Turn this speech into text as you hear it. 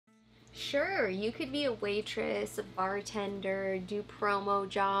Sure, you could be a waitress, a bartender, do promo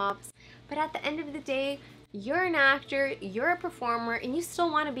jobs, but at the end of the day, you're an actor, you're a performer, and you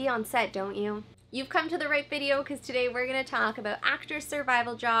still want to be on set, don't you? You've come to the right video because today we're going to talk about actor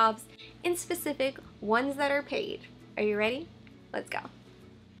survival jobs, in specific, ones that are paid. Are you ready? Let's go.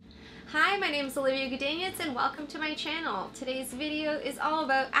 Hi, my name is Olivia Gudaniec and welcome to my channel. Today's video is all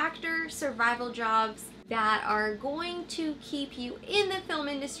about actor survival jobs that are going to keep you in the film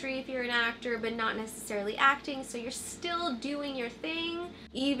industry if you're an actor, but not necessarily acting, so you're still doing your thing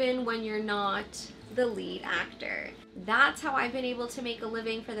even when you're not the lead actor. That's how I've been able to make a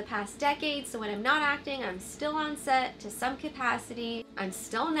living for the past decade. So when I'm not acting, I'm still on set to some capacity, I'm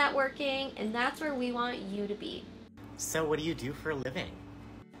still networking, and that's where we want you to be. So what do you do for a living?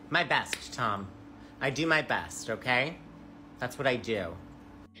 My best, Tom. I do my best, okay? That's what I do.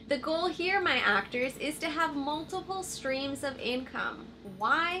 The goal here, my actors, is to have multiple streams of income.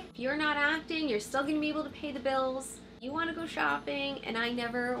 Why? If you're not acting, you're still going to be able to pay the bills. You want to go shopping, and I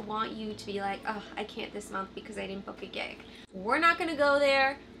never want you to be like, oh, I can't this month because I didn't book a gig. We're not going to go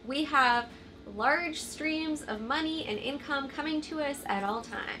there. We have large streams of money and income coming to us at all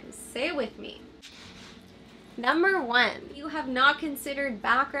times. Say it with me. Number one, you have not considered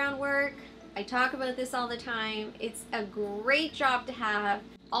background work. I talk about this all the time. It's a great job to have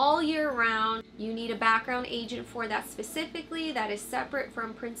all year round. You need a background agent for that specifically. That is separate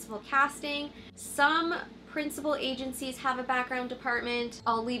from principal casting. Some principal agencies have a background department.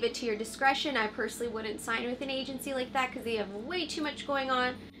 I'll leave it to your discretion. I personally wouldn't sign with an agency like that because they have way too much going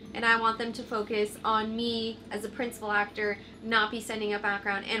on, and I want them to focus on me as a principal actor, not be sending out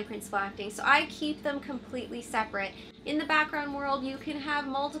background and principal acting. So I keep them completely separate. In the background world, you can have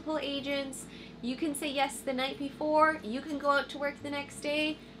multiple agents. You can say yes the night before. You can go out to work the next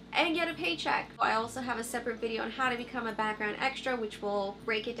day and get a paycheck. I also have a separate video on how to become a background extra, which will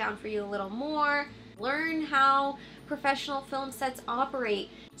break it down for you a little more. Learn how professional film sets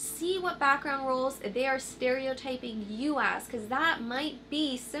operate. See what background roles they are stereotyping you as, because that might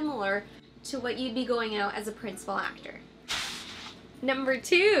be similar to what you'd be going out as a principal actor. Number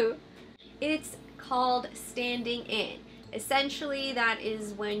two, it's called standing in. Essentially, that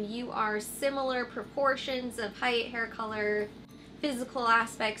is when you are similar proportions of height, hair color, physical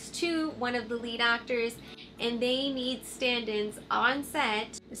aspects to one of the lead actors, and they need stand-ins on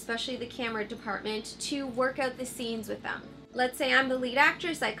set, especially the camera department, to work out the scenes with them. Let's say I'm the lead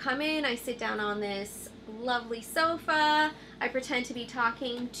actress, I come in, I sit down on this lovely sofa, I pretend to be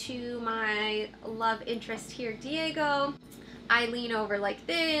talking to my love interest here, Diego. I lean over like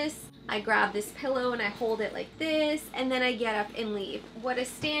this, I grab this pillow and I hold it like this, and then I get up and leave. What a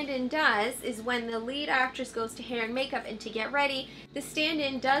stand-in does is when the lead actress goes to hair and makeup and to get ready, the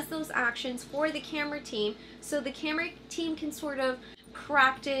stand-in does those actions for the camera team, so the camera team can sort of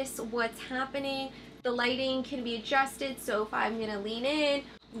practice what's happening. The lighting can be adjusted, so if I'm gonna lean in,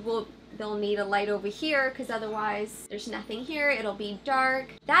 they'll need a light over here because otherwise there's nothing here, it'll be dark.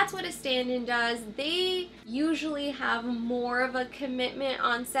 That's what a stand-in does. They usually have more of a commitment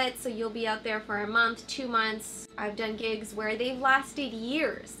on set, so you'll be out there for a month, 2 months. I've done gigs where they've lasted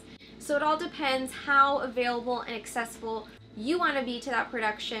years. So it all depends how available and accessible you want to be to that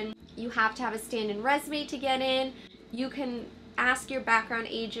production. You have to have a stand-in resume to get in. You can ask your background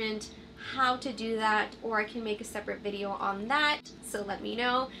agent how to do that, or I can make a separate video on that, so let me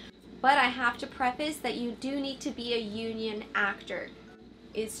know. But I have to preface that you do need to be a union actor.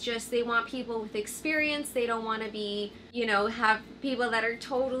 It's just they want people with experience. They don't want to be, you know, have people that are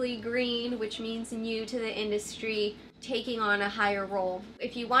totally green, which means new to the industry, taking on a higher role.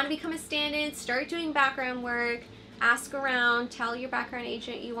 If you want to become a stand-in, start doing background work, ask around, tell your background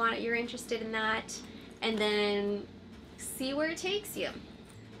agent you're interested in that, and then see where it takes you.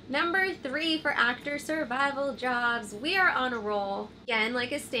 Number three, for actor survival jobs, we are on a roll. Again,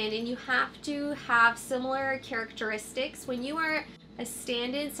 like a stand-in, you have to have similar characteristics. When you are a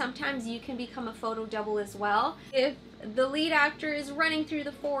stand-in, sometimes you can become a photo double as well. If the lead actor is running through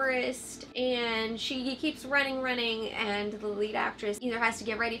the forest and she keeps running, and the lead actress either has to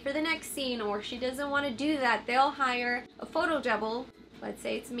get ready for the next scene or she doesn't want to do that, they'll hire a photo double. Let's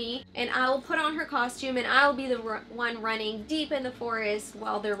say it's me, and I will put on her costume and I'll be the one running deep in the forest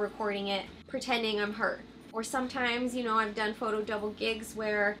while they're recording it, pretending I'm her. Or sometimes, you know, I've done photo double gigs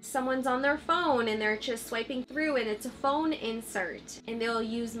where someone's on their phone and they're just swiping through and it's a phone insert, and they'll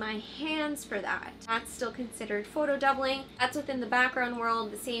use my hands for that. That's still considered photo doubling. That's within the background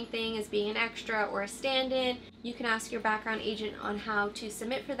world, the same thing as being an extra or a stand-in. You can ask your background agent on how to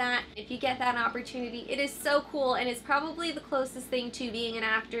submit for that. If you get that opportunity, it is so cool, and it's probably the closest thing to being an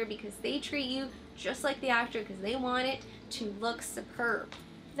actor because they treat you just like the actor because they want it to look superb.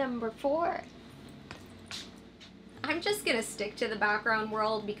 Number 4. I'm just gonna stick to the background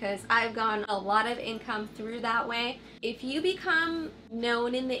world because I've gotten a lot of income through that way. If you become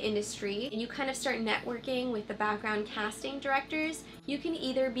known in the industry and you kind of start networking with the background casting directors, you can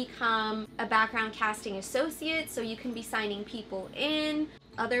either become a background casting associate, so you can be signing people in,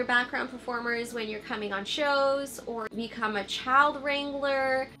 other background performers when you're coming on shows, or become a child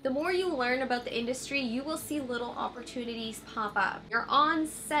wrangler. The more you learn about the industry, you will see little opportunities pop up. You're on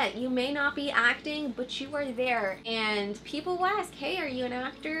set, you may not be acting, but you are there, and people will ask, hey, are you an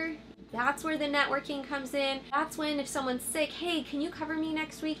actor? That's where the networking comes in. That's when, if someone's sick, hey, can you cover me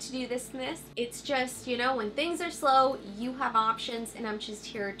next week to do this and this? It's just, you know, when things are slow, you have options, and I'm just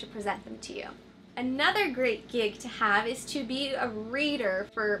here to present them to you. Another great gig to have is to be a reader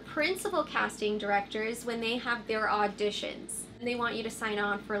for principal casting directors when they have their auditions. And they want you to sign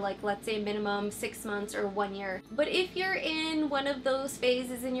on for, like, let's say minimum 6 months or 1 year. But if you're in one of those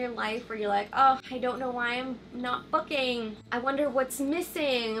phases in your life where you're like, oh, I don't know why I'm not booking, I wonder what's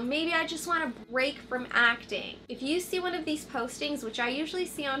missing, maybe I just want a break from acting. If you see one of these postings, which I usually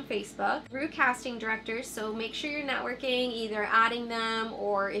see on Facebook through casting directors, so make sure you're networking, either adding them,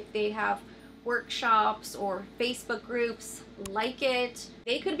 or if they have workshops or Facebook groups, like it.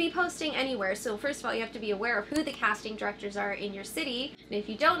 They could be posting anywhere, so first of all, you have to be aware of who the casting directors are in your city, and if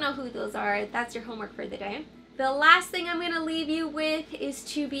you don't know who those are, that's your homework for the day. The last thing I'm going to leave you with is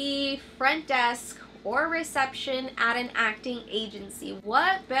to be front desk or reception at an acting agency.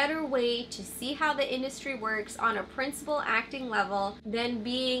 What better way to see how the industry works on a principal acting level than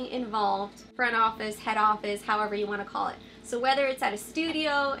being involved, front office, head office, however you want to call it. So whether it's at a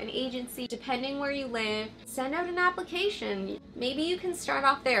studio, an agency, depending where you live, send out an application. Maybe you can start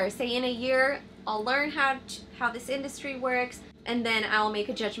off there. Say in a year, I'll learn how this industry works, and then I'll make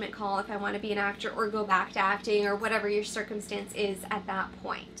a judgment call if I want to be an actor or go back to acting, or whatever your circumstance is at that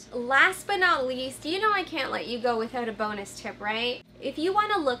point. Last but not least, you know I can't let you go without a bonus tip, right? If you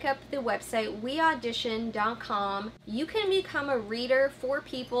want to look up the website weaudition.com, you can become a reader for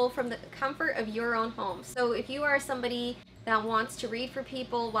people from the comfort of your own home. So if you are somebody that wants to read for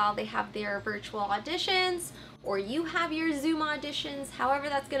people while they have their virtual auditions, or you have your Zoom auditions, however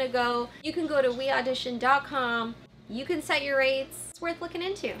that's going to go, you can go to weaudition.com. You can set your rates. It's worth looking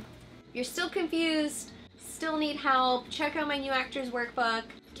into. If you're still confused, still need help, check out my new actors workbook,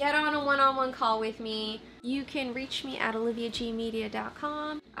 get on a one-on-one call with me. You can reach me at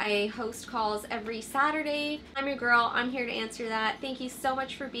oliviagmedia.com. I host calls every Saturday. I'm your girl. I'm here to answer that. Thank you so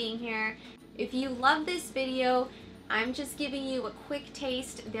much for being here. If you love this video, I'm just giving you a quick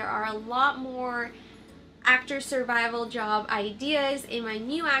taste. There are a lot more actor survival job ideas in my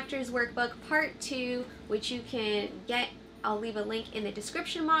new actors workbook part 2, which you can get. I'll leave a link in the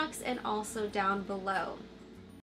description box and also down below.